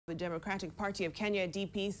The Democratic Party of Kenya,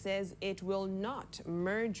 DP, says it will not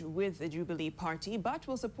merge with the Jubilee Party, but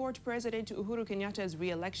will support President Uhuru Kenyatta's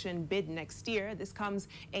re-election bid next year. This comes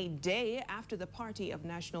a day after the Party of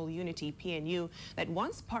National Unity, PNU, that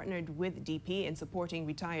once partnered with DP in supporting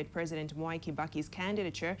retired President Mwai Kibaki's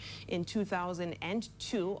candidature in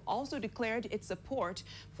 2002, also declared its support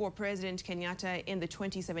for President Kenyatta in the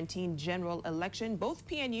 2017 general election. Both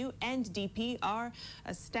PNU and DP are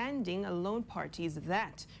standing alone parties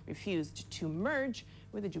that refused to merge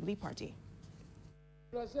with the Jubilee Party.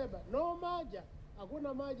 Tunasema no maja,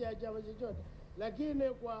 hakuna maja ya chama chochote, lakini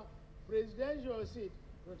kwa presidential seat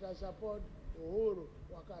tutasupport Uhuru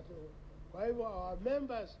wakati huu. Kwa hivyo our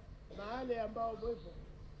members mahali ambao mwipo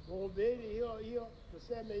muhubiri hiyo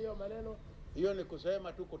tuseme hiyo maneno. Hiyo ni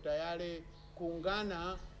kusema tuko tayari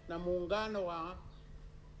kuungana na muungano wa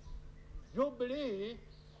Jubilee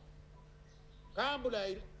kabla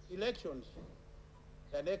elections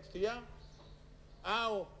the next year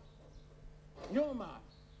au nyuma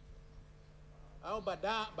au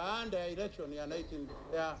baada ya election ya next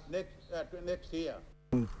year.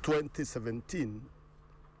 In 2017,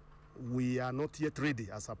 we are not yet ready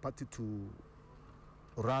as a party to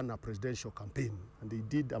run a presidential campaign, and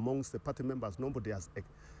indeed amongst the party members nobody has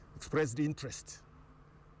expressed interest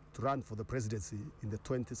to run for the presidency in the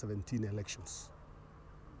 2017 elections,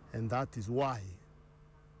 and that is why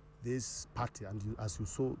this party, and as you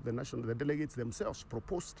saw, the delegates themselves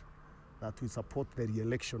proposed that we support the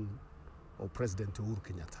re-election of President Uhuru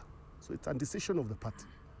Kenyatta. So it's a decision of the party.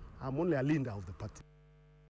 I'm only a leader of the party.